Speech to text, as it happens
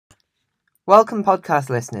Welcome, podcast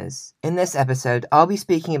listeners. In this episode, I'll be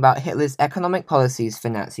speaking about Hitler's economic policies for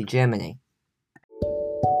Nazi Germany.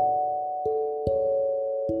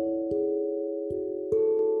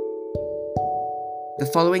 The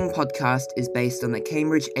following podcast is based on the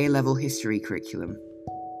Cambridge A-Level History curriculum.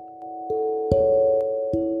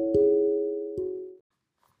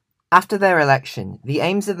 After their election, the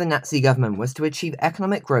aims of the Nazi government was to achieve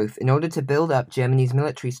economic growth in order to build up Germany's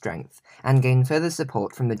military strength and gain further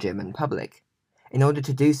support from the German public. In order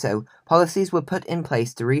to do so, policies were put in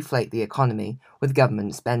place to reflate the economy with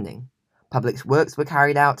government spending. Public works were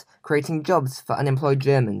carried out, creating jobs for unemployed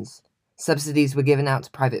Germans. Subsidies were given out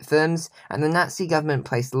to private firms, and the Nazi government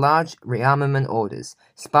placed large rearmament orders,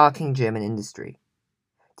 sparking German industry.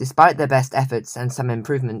 Despite their best efforts and some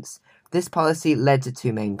improvements, this policy led to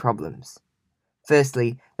two main problems.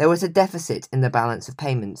 Firstly, there was a deficit in the balance of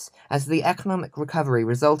payments, as the economic recovery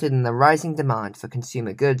resulted in the rising demand for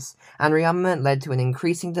consumer goods, and rearmament led to an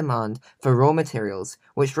increasing demand for raw materials,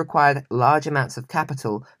 which required large amounts of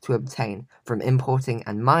capital to obtain from importing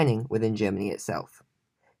and mining within Germany itself.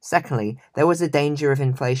 Secondly, there was a danger of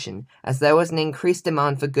inflation, as there was an increased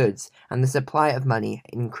demand for goods and the supply of money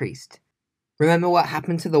increased. Remember what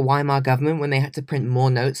happened to the Weimar government when they had to print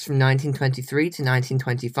more notes from 1923 to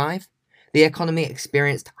 1925? The economy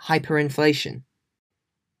experienced hyperinflation.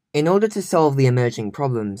 In order to solve the emerging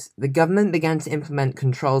problems, the government began to implement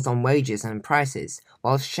controls on wages and prices,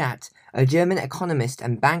 while Schacht, a German economist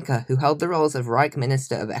and banker who held the roles of Reich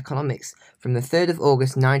Minister of Economics from the 3rd of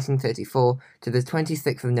August 1934 to the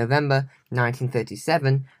 26th of November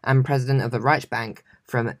 1937 and President of the Reichsbank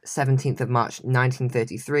from 17th of March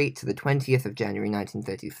 1933 to the 20th of January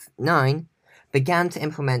 1939, began to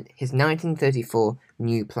implement his 1934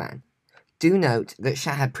 new plan. Do note that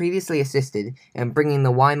Schacht had previously assisted in bringing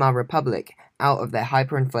the Weimar Republic out of their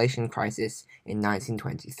hyperinflation crisis in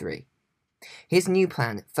 1923. His new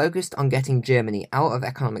plan focused on getting Germany out of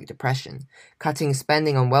economic depression, cutting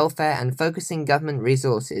spending on welfare and focusing government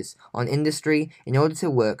resources on industry in order to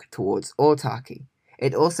work towards autarky.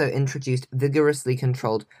 It also introduced vigorously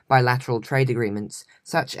controlled bilateral trade agreements,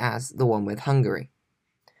 such as the one with Hungary.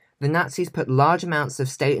 The Nazis put large amounts of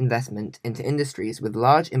state investment into industries with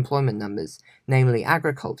large employment numbers, namely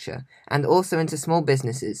agriculture, and also into small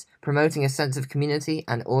businesses, promoting a sense of community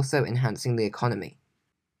and also enhancing the economy.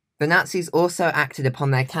 The Nazis also acted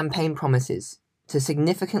upon their campaign promises to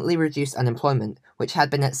significantly reduce unemployment, which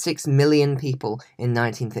had been at 6 million people in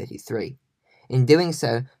 1933. In doing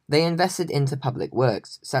so, they invested into public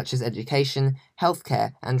works, such as education,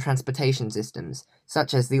 healthcare, and transportation systems,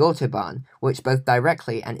 such as the Autobahn, which both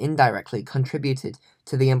directly and indirectly contributed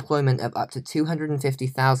to the employment of up to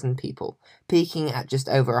 250,000 people, peaking at just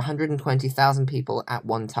over 120,000 people at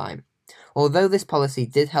one time. Although this policy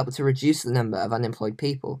did help to reduce the number of unemployed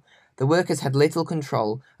people, the workers had little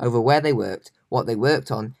control over where they worked, what they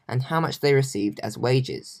worked on, and how much they received as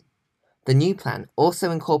wages. The new plan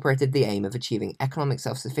also incorporated the aim of achieving economic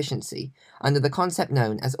self-sufficiency under the concept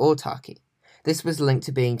known as autarky. This was linked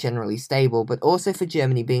to being generally stable, but also for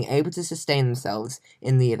Germany being able to sustain themselves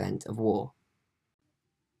in the event of war.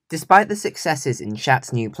 Despite the successes in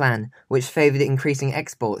Schacht's new plan, which favoured increasing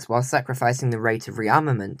exports while sacrificing the rate of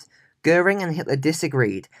rearmament, Goering and Hitler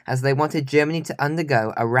disagreed as they wanted Germany to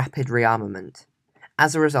undergo a rapid rearmament.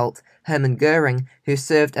 As a result, Hermann Goering, who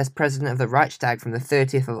served as president of the Reichstag from the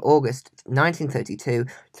 30th of August 1932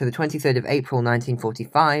 to the 23rd of April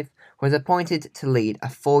 1945, was appointed to lead a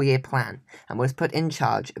 4-year plan and was put in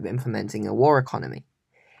charge of implementing a war economy.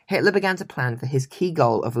 Hitler began to plan for his key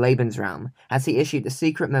goal of Lebensraum as he issued a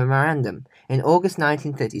secret memorandum in August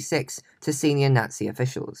 1936 to senior Nazi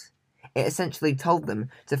officials. It essentially told them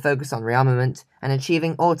to focus on rearmament and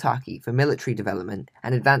achieving autarky for military development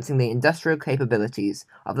and advancing the industrial capabilities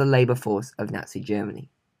of the labor force of Nazi Germany.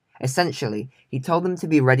 Essentially, he told them to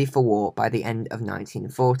be ready for war by the end of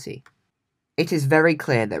 1940. It is very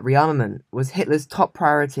clear that rearmament was Hitler's top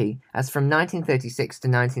priority, as from 1936 to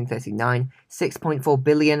 1939, 6.4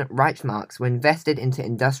 billion Reichsmarks were invested into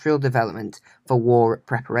industrial development for war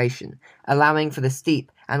preparation, allowing for the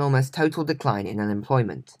steep and almost total decline in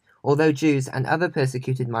unemployment, although Jews and other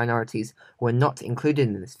persecuted minorities were not included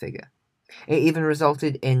in this figure. It even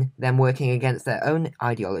resulted in them working against their own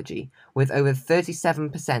ideology, with over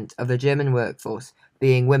 37% of the German workforce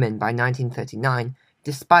being women by 1939,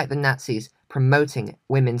 despite the Nazis promoting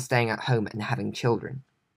women staying at home and having children.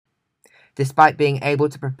 Despite being able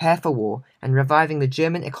to prepare for war and reviving the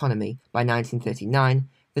German economy by 1939,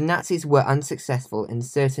 the Nazis were unsuccessful in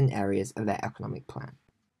certain areas of their economic plan.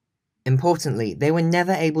 Importantly, they were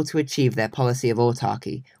never able to achieve their policy of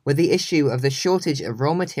autarky, with the issue of the shortage of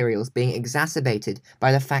raw materials being exacerbated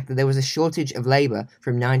by the fact that there was a shortage of labour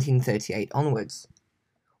from 1938 onwards.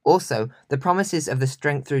 Also, the promises of the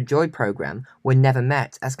Strength Through Joy program were never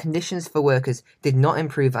met as conditions for workers did not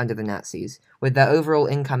improve under the Nazis, with their overall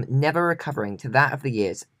income never recovering to that of the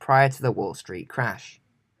years prior to the Wall Street crash.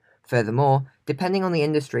 Furthermore, depending on the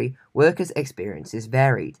industry, workers' experiences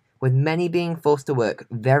varied, with many being forced to work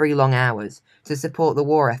very long hours to support the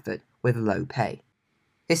war effort with low pay.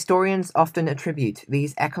 Historians often attribute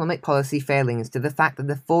these economic policy failings to the fact that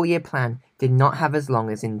the 4-year plan did not have as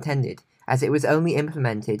long as intended, as it was only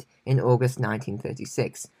implemented in August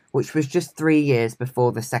 1936, which was just 3 years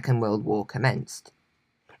before the Second World War commenced.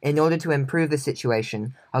 In order to improve the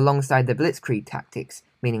situation, alongside the Blitzkrieg tactics,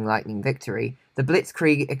 meaning lightning victory, the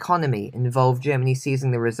Blitzkrieg economy involved Germany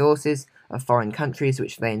seizing the resources of foreign countries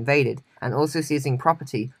which they invaded, and also seizing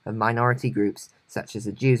property of minority groups, such as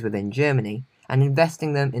the Jews within Germany, and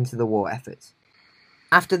investing them into the war effort.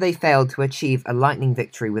 After they failed to achieve a lightning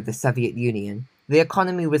victory with the Soviet Union, the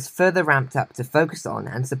economy was further ramped up to focus on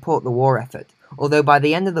and support the war effort, although by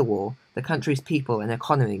the end of the war, the country's people and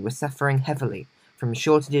economy were suffering heavily from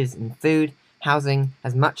shortages in food, housing,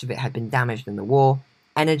 as much of it had been damaged in the war,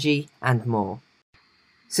 energy, and more.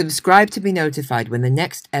 Subscribe to be notified when the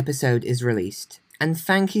next episode is released, and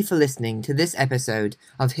thank you for listening to this episode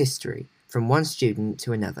of History from One Student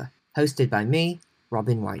to Another, hosted by me,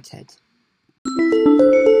 Robin Whitehead.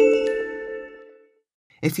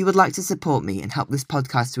 If you would like to support me and help this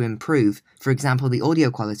podcast to improve, for example, the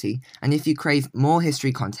audio quality, and if you crave more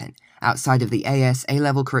history content outside of the AS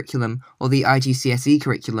A-level curriculum or the IGCSE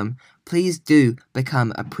curriculum, please do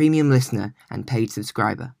become a premium listener and paid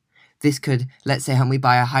subscriber. This could, let's say, help me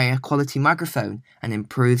buy a higher quality microphone and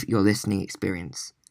improve your listening experience.